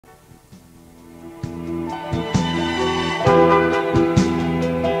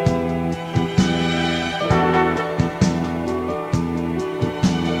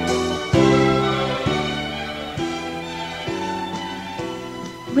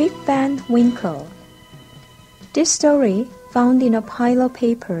Rip Van Winkle. This story, found in a pile of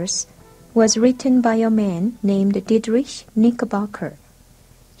papers, was written by a man named Dietrich Knickerbocker.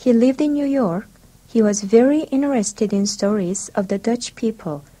 He lived in New York. He was very interested in stories of the Dutch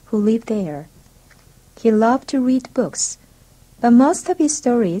people who lived there. He loved to read books, but most of his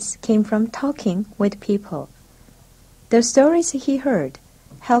stories came from talking with people. The stories he heard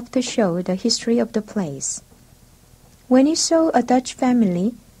helped to show the history of the place. When he saw a Dutch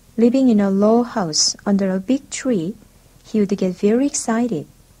family living in a low house under a big tree, he would get very excited.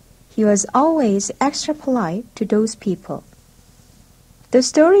 He was always extra polite to those people. The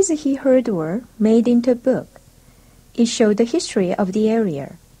stories he heard were made into a book. It showed the history of the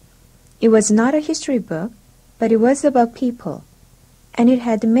area. It was not a history book, but it was about people, and it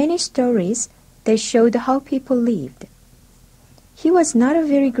had many stories that showed how people lived. He was not a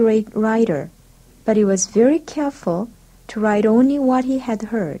very great writer, but he was very careful to write only what he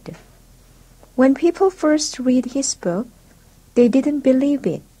had heard. When people first read his book, they didn't believe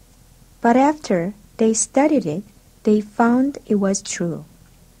it, but after they studied it, they found it was true.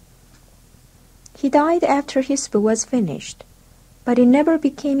 He died after his book was finished, but it never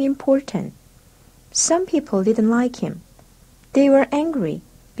became important. Some people didn't like him. They were angry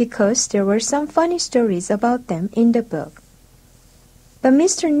because there were some funny stories about them in the book. But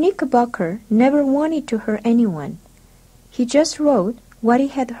Mr. Knickerbocker never wanted to hurt anyone. He just wrote what he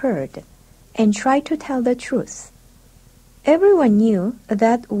had heard and tried to tell the truth. Everyone knew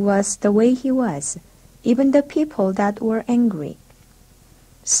that was the way he was, even the people that were angry.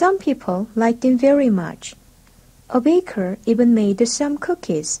 Some people liked him very much. A baker even made some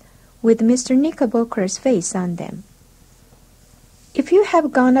cookies with Mr. Knickerbocker's face on them. If you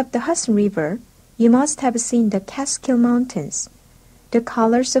have gone up the Hudson River, you must have seen the Catskill Mountains. The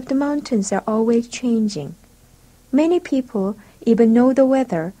colors of the mountains are always changing. Many people even know the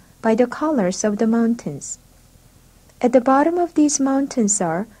weather by the colors of the mountains. At the bottom of these mountains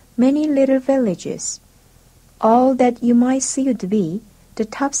are many little villages. All that you might see would be the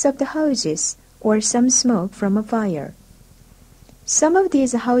tops of the houses or some smoke from a fire. Some of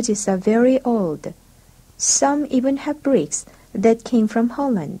these houses are very old. Some even have bricks that came from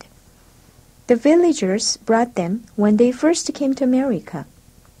Holland. The villagers brought them when they first came to America.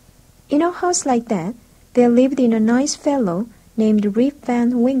 In a house like that, there lived in a nice fellow named Rip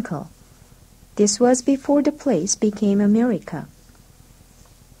Van Winkle. This was before the place became America.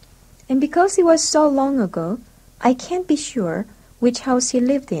 And because it was so long ago, I can't be sure which house he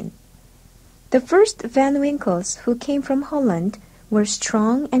lived in. The first Van Winkles who came from Holland were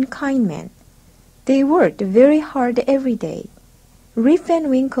strong and kind men. They worked very hard every day. Rip Van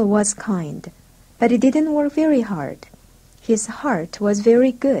Winkle was kind, but he didn't work very hard. His heart was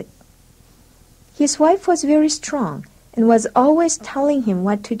very good. His wife was very strong and was always telling him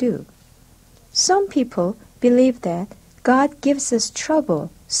what to do. Some people believe that God gives us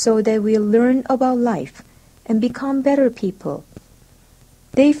trouble so that we'll learn about life and become better people.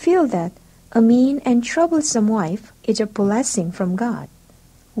 They feel that a mean and troublesome wife is a blessing from God.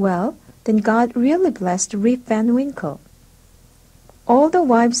 Well, then God really blessed Rip Van Winkle. All the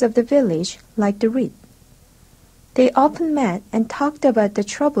wives of the village liked Rip. They often met and talked about the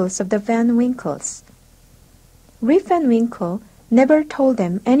troubles of the Van Winkles. Rip Van Winkle never told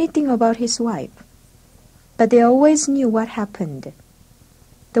them anything about his wife, but they always knew what happened.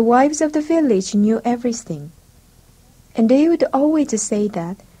 The wives of the village knew everything, and they would always say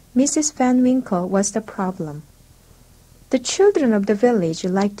that Mrs. Van Winkle was the problem. The children of the village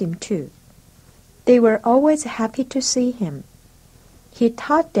liked him too. They were always happy to see him. He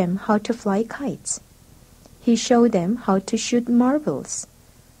taught them how to fly kites. He showed them how to shoot marbles.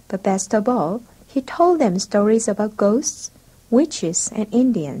 But best of all, he told them stories about ghosts, witches, and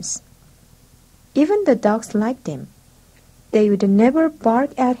Indians. Even the dogs liked him. They would never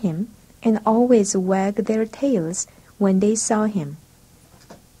bark at him and always wag their tails when they saw him.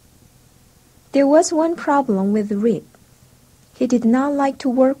 There was one problem with Rip. He did not like to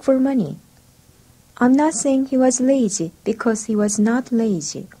work for money. I'm not saying he was lazy because he was not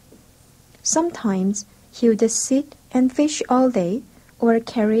lazy. Sometimes he would sit and fish all day or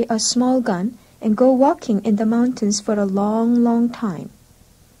carry a small gun and go walking in the mountains for a long, long time.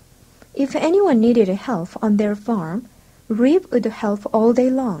 If anyone needed help on their farm, Rip would help all day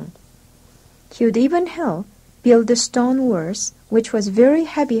long. He would even help build the stone walls, which was very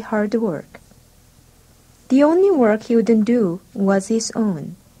heavy, hard work. The only work he wouldn't do was his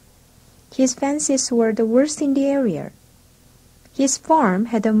own. His fences were the worst in the area. His farm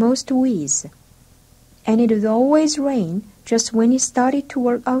had the most weeds, and it would always rain just when he started to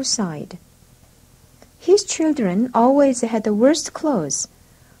work outside. His children always had the worst clothes.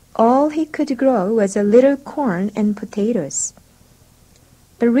 All he could grow was a little corn and potatoes.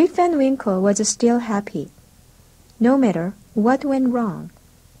 But Rip Van Winkle was still happy. No matter what went wrong,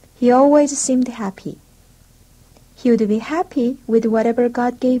 he always seemed happy. He would be happy with whatever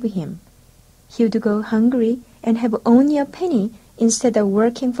God gave him. He would go hungry and have only a penny instead of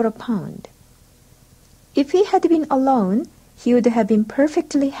working for a pound. If he had been alone, he would have been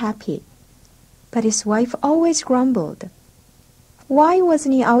perfectly happy. But his wife always grumbled. Why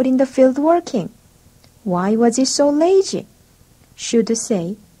wasn't he out in the field working? Why was he so lazy? She would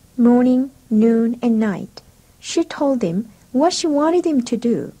say, morning, noon, and night, she told him what she wanted him to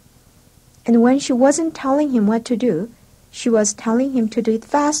do. And when she wasn't telling him what to do, she was telling him to do it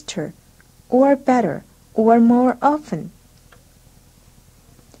faster, or better, or more often.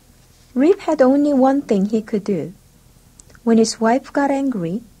 Rip had only one thing he could do. When his wife got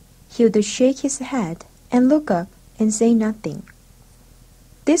angry, he would shake his head and look up and say nothing.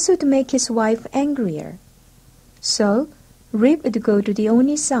 This would make his wife angrier. So Rip would go to the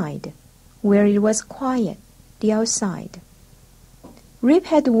only side, where it was quiet, the outside. Rip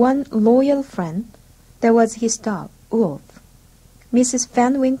had one loyal friend. That was his dog, Wolf. Mrs.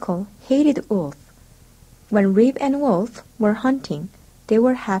 Van Winkle hated Wolf. When Rip and Wolf were hunting, they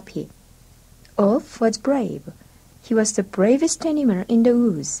were happy. Wolf was brave. He was the bravest animal in the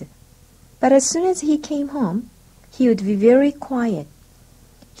woods. But as soon as he came home, he would be very quiet.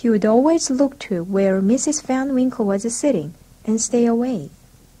 He would always look to where Mrs. Van Winkle was sitting and stay away.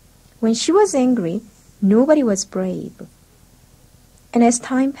 When she was angry, nobody was brave. And as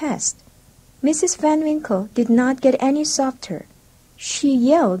time passed, Mrs. Van Winkle did not get any softer. She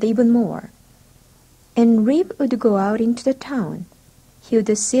yelled even more. And Rip would go out into the town. He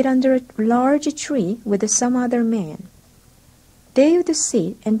would sit under a large tree with some other man. They would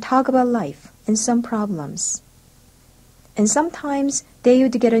sit and talk about life and some problems. And sometimes they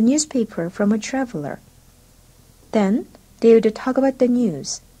would get a newspaper from a traveler. Then they would talk about the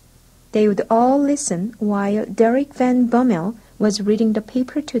news. They would all listen while Derek Van Bummel was reading the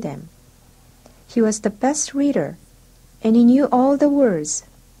paper to them. He was the best reader, and he knew all the words.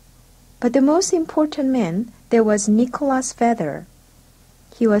 But the most important man there was Nicholas Feather.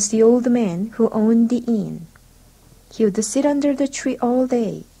 He was the old man who owned the inn. He would sit under the tree all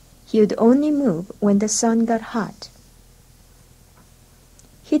day. He would only move when the sun got hot.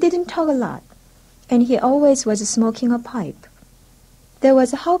 He didn't talk a lot, and he always was smoking a pipe. That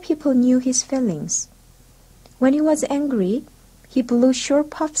was how people knew his feelings. When he was angry, he blew short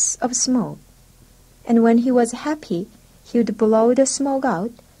puffs of smoke, and when he was happy, he would blow the smoke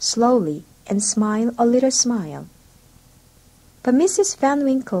out slowly and smile a little smile. But Mrs. Van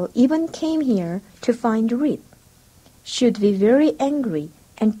Winkle even came here to find Rip. She would be very angry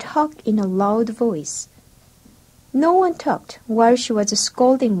and talk in a loud voice. No one talked while she was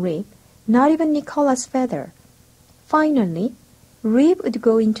scolding Rip, not even Nicholas Feather. Finally, Rip would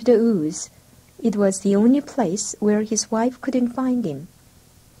go into the woods. It was the only place where his wife couldn't find him.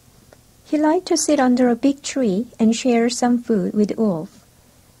 He liked to sit under a big tree and share some food with Wolf.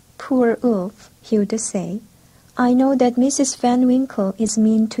 Poor Wolf, he would say, I know that Mrs. Van Winkle is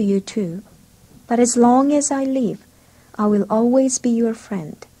mean to you too, but as long as I live, I will always be your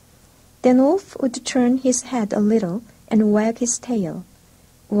friend. Then Wolf would turn his head a little and wag his tail.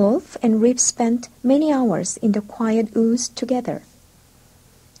 Wolf and Rip spent many hours in the quiet woods together.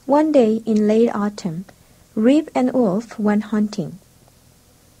 One day in late autumn, Rip and Wolf went hunting.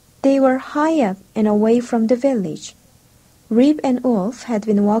 They were high up and away from the village. Rip and Wolf had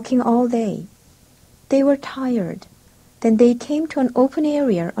been walking all day. They were tired. Then they came to an open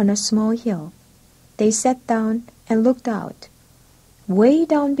area on a small hill. They sat down and looked out. Way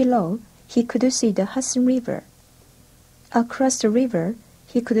down below, he could see the Hudson River. Across the river,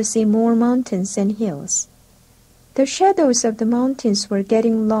 he could see more mountains and hills. The shadows of the mountains were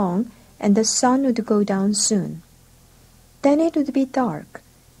getting long, and the sun would go down soon. Then it would be dark.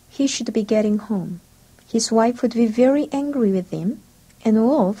 He should be getting home. His wife would be very angry with him, and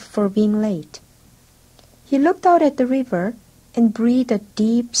Wolf for being late. He looked out at the river and breathed a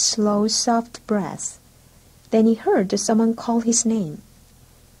deep, slow, soft breath. Then he heard someone call his name.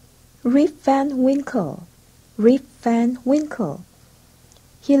 Rip Van Winkle! Rip Van Winkle!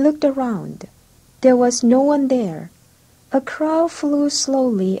 He looked around. There was no one there. A crow flew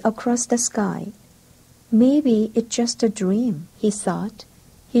slowly across the sky. Maybe it's just a dream, he thought.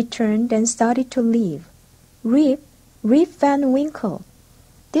 He turned and started to leave. Rip Van Winkle!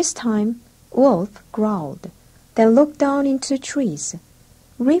 This time, Wolf growled, then looked down into the trees.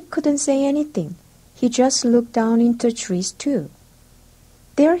 Rip couldn't say anything. He just looked down into the trees too.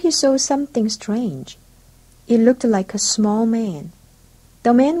 There he saw something strange. It looked like a small man.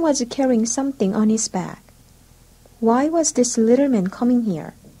 The man was carrying something on his back. Why was this little man coming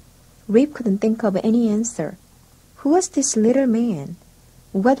here? Rip couldn't think of any answer. Who was this little man?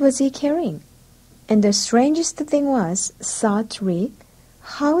 What was he carrying? And the strangest thing was, thought Rip,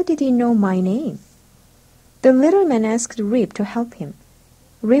 how did he know my name? The little man asked Rip to help him.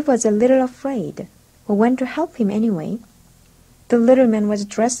 Rip was a little afraid, but went to help him anyway. The little man was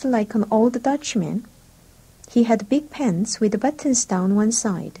dressed like an old Dutchman. He had big pants with buttons down one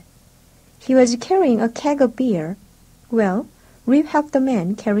side. He was carrying a keg of beer. Well, Rip helped the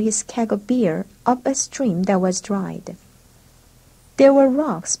man carry his keg of beer up a stream that was dried. There were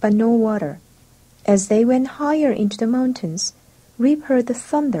rocks but no water. As they went higher into the mountains, Rip heard the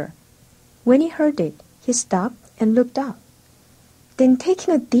thunder. When he heard it, he stopped and looked up. Then,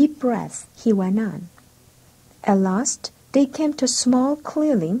 taking a deep breath, he went on. At last, they came to a small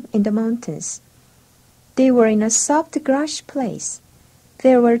clearing in the mountains. They were in a soft grassy place.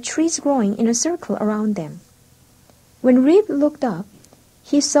 There were trees growing in a circle around them. When Rip looked up,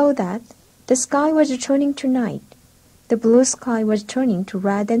 he saw that the sky was turning to night. The blue sky was turning to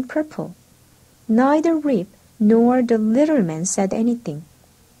red and purple. Neither Rip nor the little man said anything.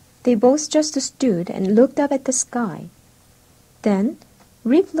 They both just stood and looked up at the sky. Then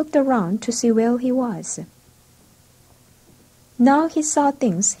Rip looked around to see where he was. Now he saw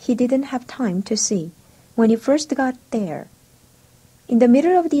things he didn't have time to see when he first got there. In the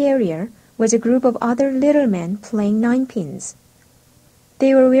middle of the area was a group of other little men playing ninepins.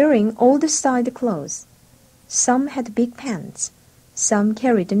 They were wearing old-style clothes. Some had big pants. Some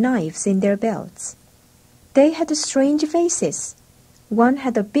carried knives in their belts. They had strange faces. One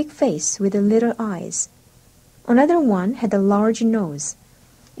had a big face with little eyes. Another one had a large nose.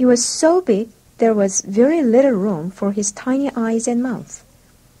 It was so big there was very little room for his tiny eyes and mouth.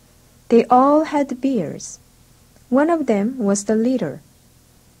 They all had beards. One of them was the leader.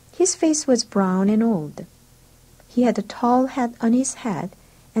 His face was brown and old. He had a tall hat on his head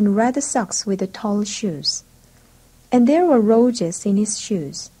and red socks with tall shoes. And there were roses in his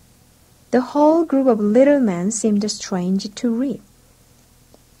shoes. The whole group of little men seemed strange to Rip.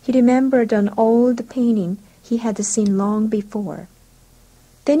 He remembered an old painting he had seen long before.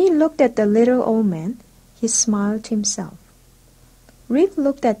 Then he looked at the little old man. He smiled to himself. Rip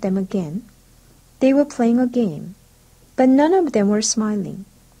looked at them again. They were playing a game, but none of them were smiling.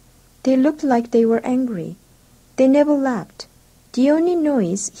 They looked like they were angry. They never laughed. The only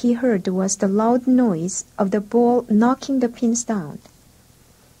noise he heard was the loud noise of the ball knocking the pins down.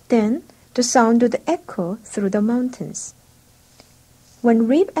 Then the sound would echo through the mountains. When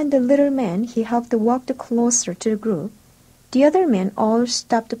Rip and the little man he helped walked closer to the group, the other men all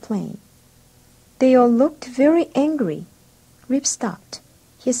stopped playing. They all looked very angry. Rip stopped.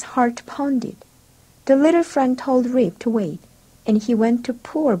 His heart pounded. The little friend told Rip to wait, and he went to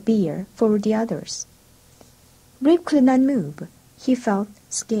pour beer for the others. Rip could not move. He felt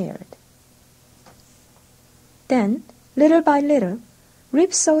scared. Then, little by little,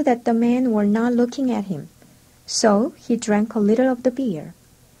 Rip saw that the men were not looking at him. So he drank a little of the beer.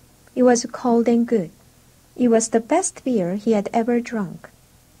 It was cold and good. It was the best beer he had ever drunk.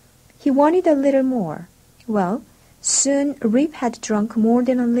 He wanted a little more. Well, soon Rip had drunk more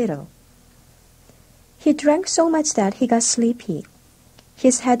than a little. He drank so much that he got sleepy.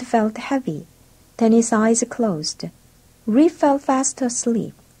 His head felt heavy. Then his eyes closed. Rip fell fast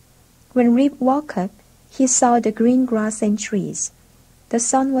asleep. When Rip woke up, he saw the green grass and trees. The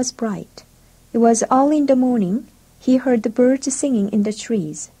sun was bright. It was early in the morning. He heard the birds singing in the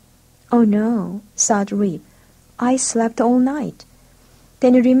trees. Oh no, thought Rip. I slept all night.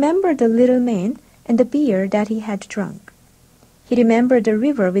 Then he remembered the little man and the beer that he had drunk. He remembered the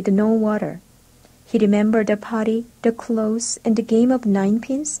river with no water. He remembered the party, the clothes, and the game of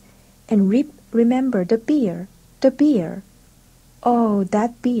ninepins, and Rip remembered the beer. The beer. Oh,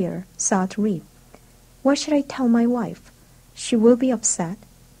 that beer, thought Rip. What should I tell my wife? She will be upset.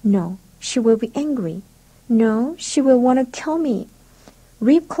 No, she will be angry. No, she will want to kill me.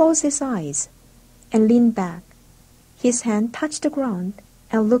 Rip closed his eyes and leaned back. His hand touched the ground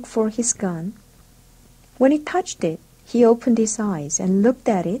and looked for his gun. When he touched it, he opened his eyes and looked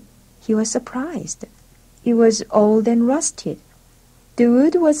at it. He was surprised. It was old and rusted. The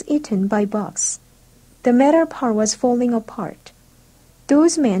wood was eaten by bugs. The metal part was falling apart.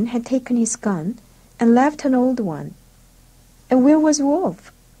 Those men had taken his gun and left an old one. And where was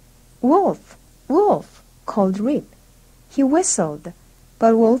Wolf? Wolf! Wolf! Called Rip. He whistled,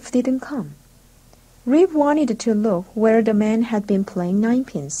 but Wolf didn't come. Rip wanted to look where the man had been playing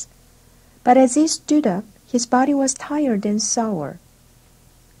ninepins. But as he stood up, his body was tired and sour.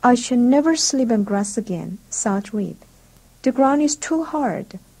 I shall never sleep on grass again, thought Rip. The ground is too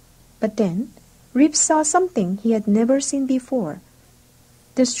hard. But then, Rip saw something he had never seen before.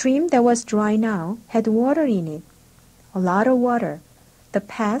 The stream that was dry now had water in it, a lot of water. The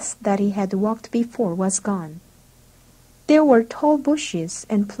path that he had walked before was gone. There were tall bushes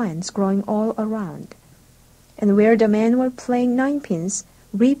and plants growing all around. And where the men were playing ninepins,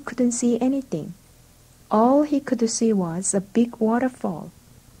 Rip couldn't see anything. All he could see was a big waterfall.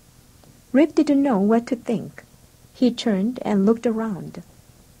 Rip didn't know what to think. He turned and looked around.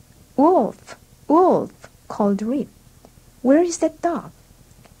 "Wolf! Wolf!" called Rip. "Where is that dog?"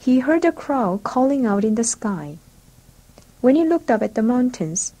 He heard a crow calling out in the sky. When he looked up at the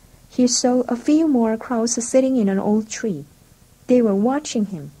mountains, he saw a few more crows sitting in an old tree. They were watching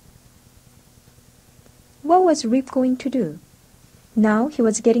him. What was Rip going to do? Now he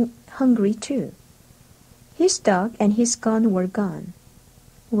was getting hungry too. His dog and his gun were gone.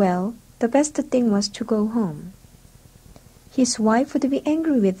 Well, the best thing was to go home. His wife would be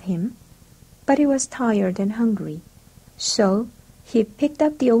angry with him, but he was tired and hungry, so he picked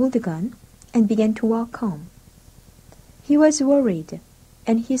up the old gun and began to walk home. He was worried,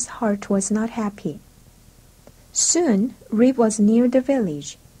 and his heart was not happy. Soon, Rip was near the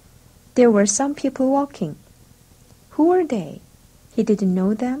village. There were some people walking. Who were they? He didn't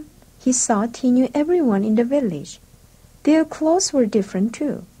know them. He thought he knew everyone in the village. Their clothes were different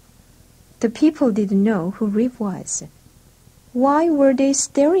too. The people didn't know who Rip was. Why were they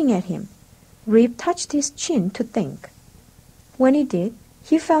staring at him? Rip touched his chin to think. When he did,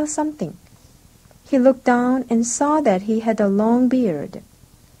 he felt something. He looked down and saw that he had a long beard.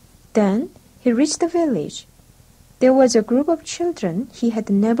 Then he reached the village. There was a group of children he had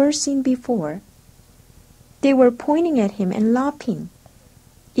never seen before. They were pointing at him and laughing.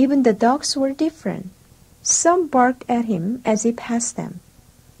 Even the dogs were different. Some barked at him as he passed them.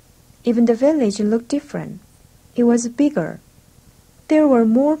 Even the village looked different. It was bigger. There were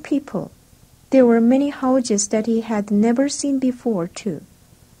more people. There were many houses that he had never seen before, too.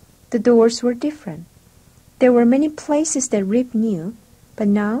 The doors were different. There were many places that Rip knew, but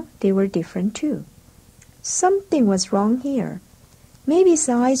now they were different, too. Something was wrong here. Maybe his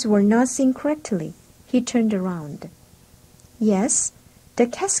eyes were not seeing correctly. He turned around. Yes, the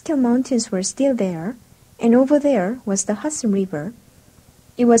Catskill Mountains were still there, and over there was the Hudson River.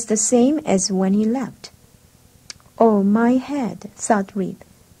 It was the same as when he left. "Oh, my head," thought Rip.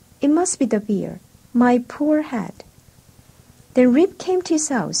 "It must be the beer. My poor head." Then Rip came to his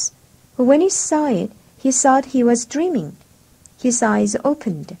house, but when he saw it, he thought he was dreaming. His eyes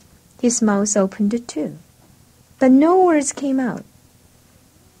opened. His mouth opened too. But no words came out.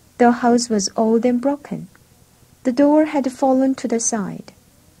 The house was old and broken. The door had fallen to the side.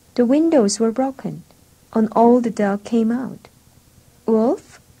 The windows were broken. An old dog came out.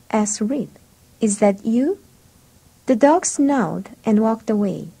 "Wolf?" asked Rip. "Is that you?" The dog snarled and walked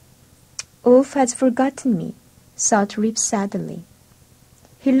away. "Wolf has forgotten me," thought Rip sadly.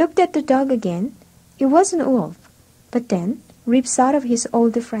 He looked at the dog again. It wasn't Wolf, but then Rip thought of his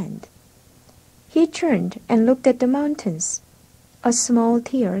old friend. He turned and looked at the mountains. A small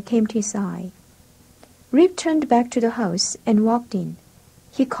tear came to his eye. Rip turned back to the house and walked in.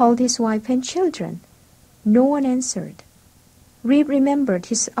 He called his wife and children. No one answered. Rip remembered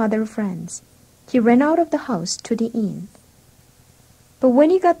his other friends. He ran out of the house to the inn. But when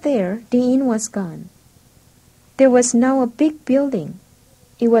he got there, the inn was gone. There was now a big building.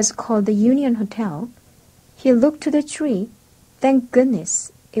 It was called the Union Hotel. He looked to the tree. Thank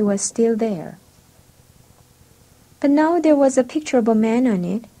goodness it was still there. But now there was a picture of a man on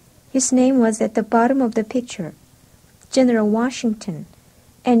it. His name was at the bottom of the picture, General Washington,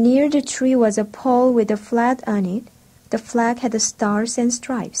 and near the tree was a pole with a flag on it. The flag had stars and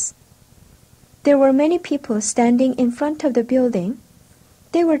stripes. There were many people standing in front of the building.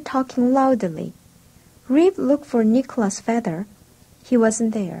 They were talking loudly. Rip looked for Nicholas Feather. He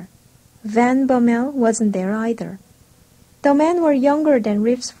wasn't there. Van Bommel wasn't there either. The men were younger than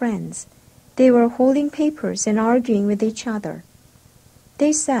Rip's friends. They were holding papers and arguing with each other.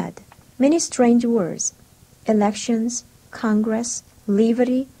 They said many strange words. Elections, Congress,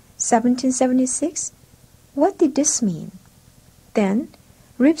 Liberty, 1776. What did this mean? Then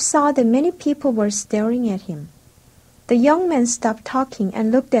Rip saw that many people were staring at him. The young men stopped talking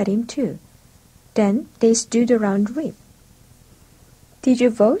and looked at him too. Then they stood around Rip. "Did you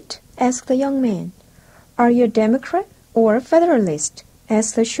vote?" asked the young man. "Are you a Democrat or a Federalist?"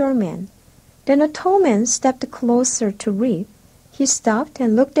 asked the short man. Then a tall man stepped closer to Rip. He stopped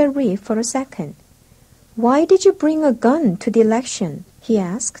and looked at Rip for a second. "Why did you bring a gun to the election?" he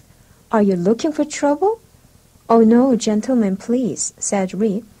asked. "Are you looking for trouble?" "Oh no, gentlemen, please," said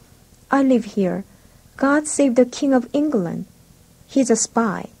Rip. "I live here. God save the King of England! He's a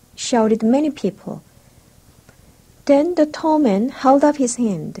spy, shouted many people. Then the tall man held up his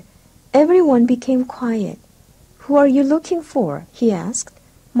hand. Everyone became quiet. Who are you looking for? He asked.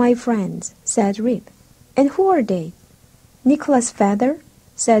 My friends, said Rip. And who are they? Nicholas' father,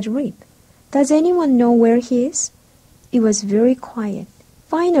 said Rip. Does anyone know where he is? It was very quiet.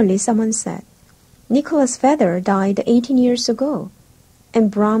 Finally someone said, Nicholas' father died 18 years ago.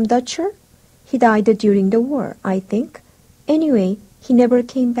 And Bram Dutcher? He died during the war, I think. Anyway, he never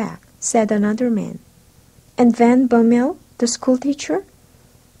came back, said another man. And Van Bommel, the schoolteacher?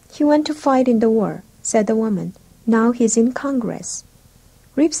 He went to fight in the war, said the woman. Now he's in Congress.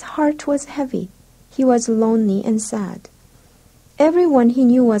 Rip's heart was heavy. He was lonely and sad. Everyone he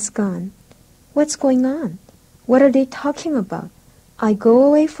knew was gone. What's going on? What are they talking about? I go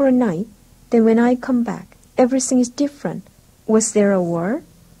away for a night, then when I come back, everything is different. Was there a war?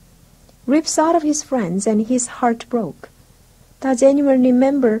 Rip thought of his friends and his heart broke. Does anyone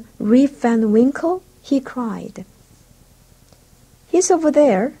remember Rip Van Winkle? He cried. He's over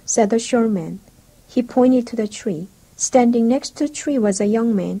there, said the short man. He pointed to the tree. Standing next to the tree was a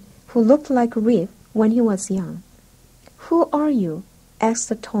young man who looked like Rip when he was young. Who are you? Asked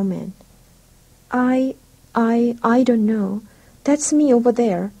the tall man. I don't know. That's me over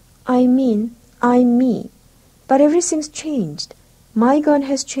there. I'm me. But everything's changed. My gun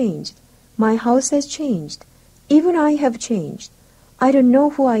has changed. My house has changed. Even I have changed. I don't know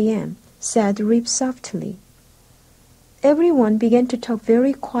who I am, said Rip softly. Everyone began to talk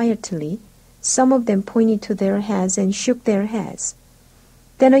very quietly. Some of them pointed to their heads and shook their heads.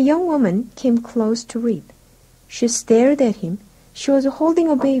 Then a young woman came close to Rip. She stared at him. She was holding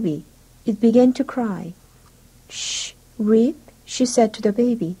a baby. It began to cry. Shh, Rip, she said to the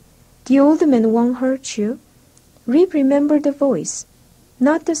baby. The old man won't hurt you. Rip remembered the voice.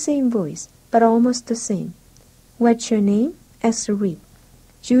 Not the same voice, but almost the same. What's your name? Asked Rip.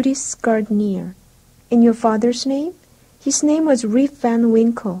 Judith Gardner. And your father's name? His name was Rip Van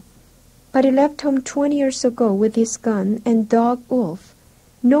Winkle. But he left home 20 years ago with his gun and dog Wolf.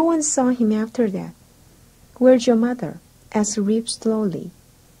 No one saw him after that. Where's your mother? Asked Rip slowly.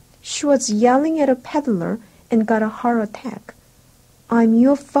 She was yelling at a peddler and got a heart attack. I'm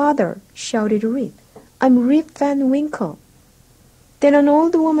your father, shouted Rip. I'm Rip Van Winkle. Then an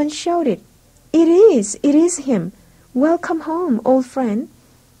old woman shouted, It is him. Welcome home, old friend.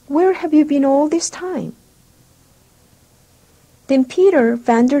 Where have you been all this time? Then Peter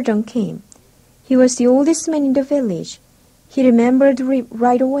Vanderdon came. He was the oldest man in the village. He remembered Rip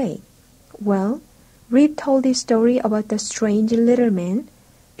right away. Well, Rip told his story about the strange little man.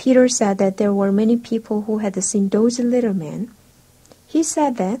 Peter said that there were many people who had seen those little men. He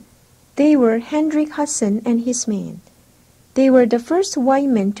said that they were Hendrik Hudson and his men. They were the first white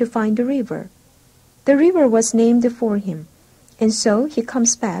men to find the river. The river was named for him, and so he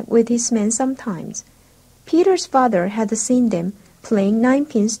comes back with his men sometimes. Peter's father had seen them playing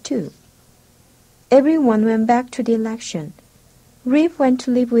ninepins too. Everyone went back to the election. Rip went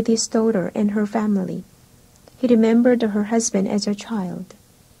to live with his daughter and her family. He remembered her husband as a child.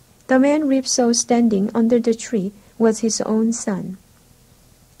 The man Rip saw standing under the tree was his own son.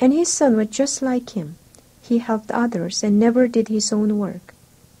 And his son was just like him. He helped others and never did his own work.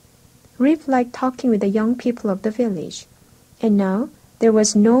 Rip liked talking with the young people of the village. And now there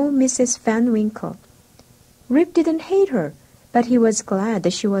was no Mrs. Van Winkle. Rip didn't hate her, but he was glad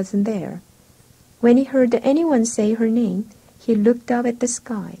that she wasn't there. When he heard anyone say her name, he looked up at the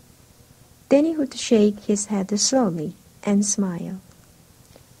sky. Then he would shake his head slowly and smile.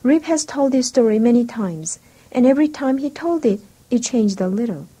 Rip has told this story many times, and every time he told it, it changed a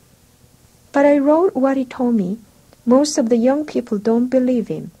little. But I wrote what he told me. Most of the young people don't believe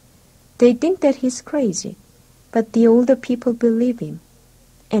him. They think that he's crazy, but the older people believe him.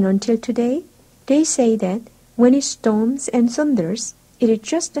 And until today, they say that when it storms and thunders, it is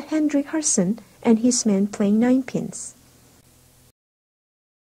just Hendrik Hudson and his men playing ninepins.